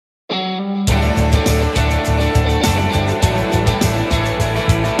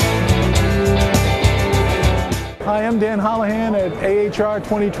Dan Holohan at AHR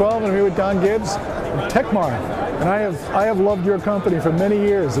 2012, and I'm here with Don Gibbs of Tekmar. And I have loved your company for many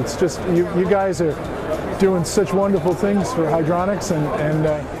years. It's just, you guys are doing such wonderful things for hydronics,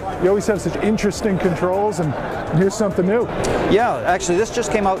 and you always have such interesting controls, and here's something new. Yeah, actually this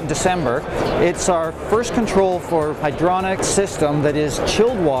just came out in December. It's our first control for hydronic system that is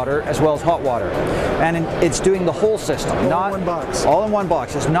chilled water as well as hot water. And it's doing the whole system. All in one box. All in one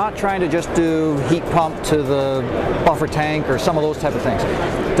box. It's not trying to just do heat pump to the buffer tank or some of those type of things.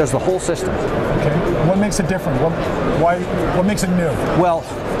 It does the whole system. Okay. What makes it different? What makes it new? Well,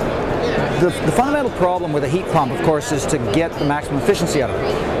 the fundamental problem with a heat pump, of course, is to get the maximum efficiency out of it.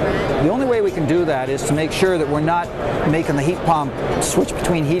 The only way we can do that is to make sure that we're not making the heat pump switch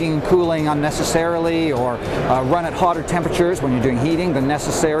between heating and cooling unnecessarily, or run at hotter temperatures when you're doing heating than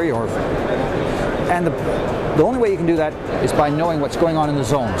necessary. And the only way you can do that is by knowing what's going on in the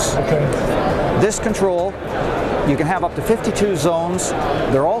zones. Okay. This control, you can have up to 52 zones.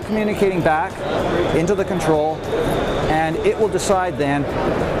 They're all communicating back into the control, and it will decide then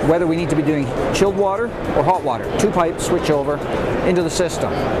whether we need to be doing chilled water or hot water. Two pipes switch over into the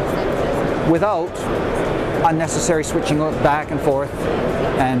system without unnecessary switching back and forth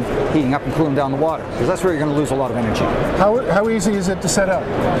and heating up and cooling down the water, because that's where you're going to lose a lot of energy. How easy is it to set up?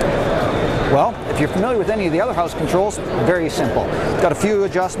 Well, if you're familiar with any of the other house controls, very simple. It's got a few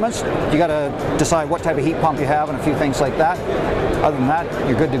adjustments. You got to decide what type of heat pump you have and a few things like that. Other than that,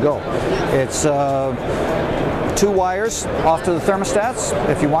 you're good to go. It's 2 wires off to the thermostats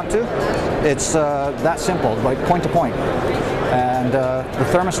if you want to. It's that simple, like point to point. And the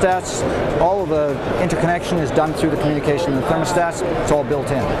thermostats, all of the interconnection is done through the communication of the thermostats. It's all built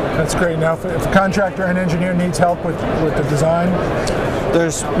in. That's great. Now, if a contractor and engineer needs help with the design?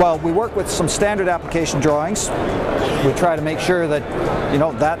 Well, we work with some standard application drawings. We try to make sure that,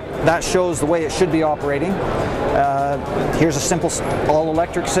 that shows the way it should be operating. Here's a simple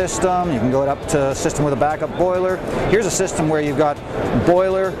all-electric system. You can go up to a system with a backup boiler. Here's a system where you've got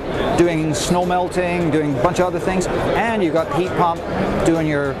boiler doing snow melting, doing a bunch of other things, and you've got heat pump doing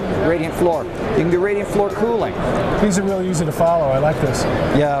your radiant floor. You can do radiant floor cooling. These are really easy to follow. I like this.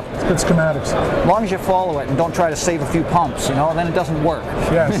 Yeah. It's good schematics. As long as you follow it and don't try to save a few pumps, then it doesn't work.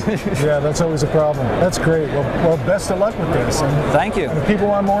 Yes. Yeah, that's always a problem. That's great. Well, best of luck with this. And, thank you. And if people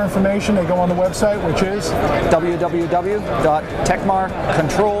want more information, they go on the website, which is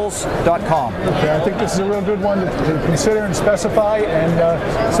www.tekmarcontrols.com. Okay, I think this is a real good one to consider and specify, and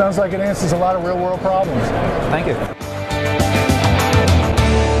sounds like it answers a lot of real-world problems. Thank you.